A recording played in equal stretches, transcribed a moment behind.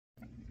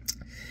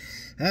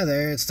Hi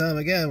there, it's Tom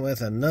again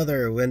with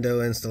another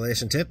window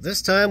installation tip,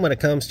 this time when it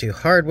comes to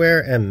hardware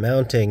and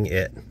mounting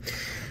it.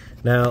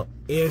 Now,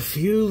 if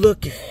you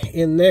look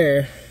in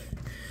there,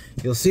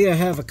 you'll see I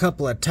have a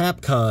couple of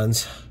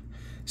Tapcons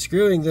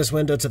screwing this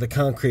window to the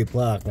concrete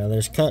block. Now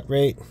there's cut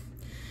rate,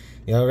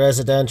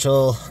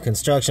 residential,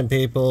 construction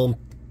people,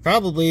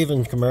 probably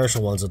even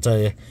commercial ones will tell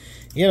you,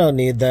 you don't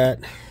need that.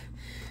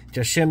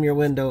 Just shim your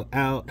window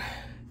out,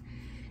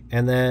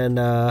 and then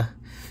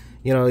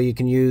you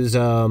can use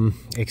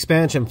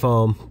expansion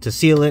foam to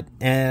seal it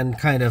and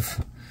kind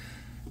of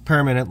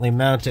permanently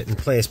mount it in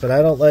place. But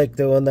I don't like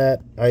doing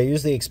that. I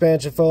use the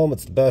expansion foam.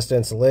 It's the best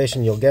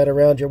insulation you'll get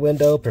around your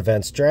window,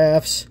 prevents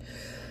drafts.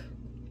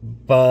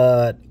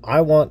 But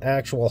I want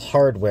actual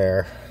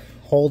hardware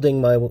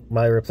holding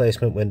my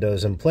replacement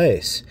windows in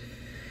place.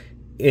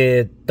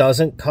 It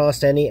doesn't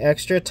cost any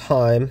extra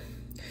time.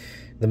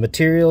 The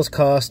materials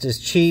cost is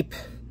cheap,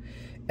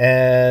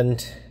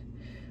 and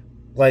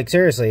like,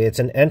 seriously, it's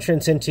an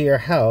entrance into your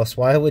house.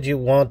 Why would you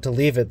want to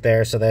leave it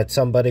there so that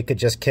somebody could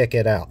just kick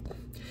it out?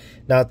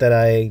 Not that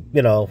I,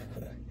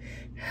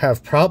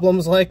 have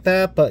problems like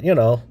that, but,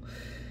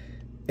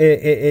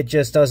 it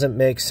just doesn't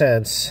make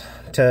sense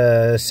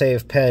to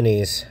save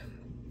pennies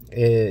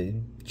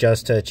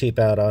just to cheap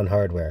out on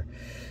hardware.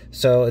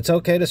 So it's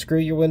okay to screw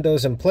your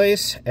windows in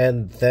place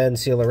and then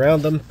seal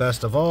around them.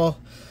 Best of all,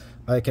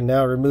 I can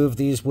now remove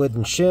these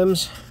wooden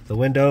shims. The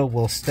window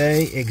will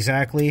stay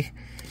exactly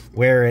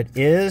where it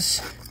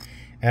is,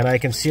 and I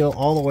can seal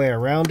all the way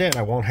around it.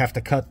 I won't have to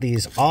cut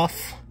these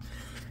off,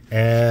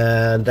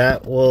 and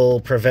that will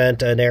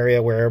prevent an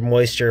area where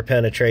moisture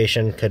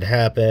penetration could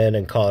happen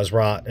and cause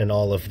rot and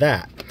all of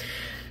that.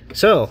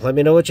 So let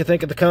me know what you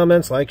think in the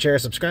comments. Like, share,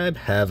 subscribe.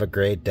 Have a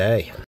great day.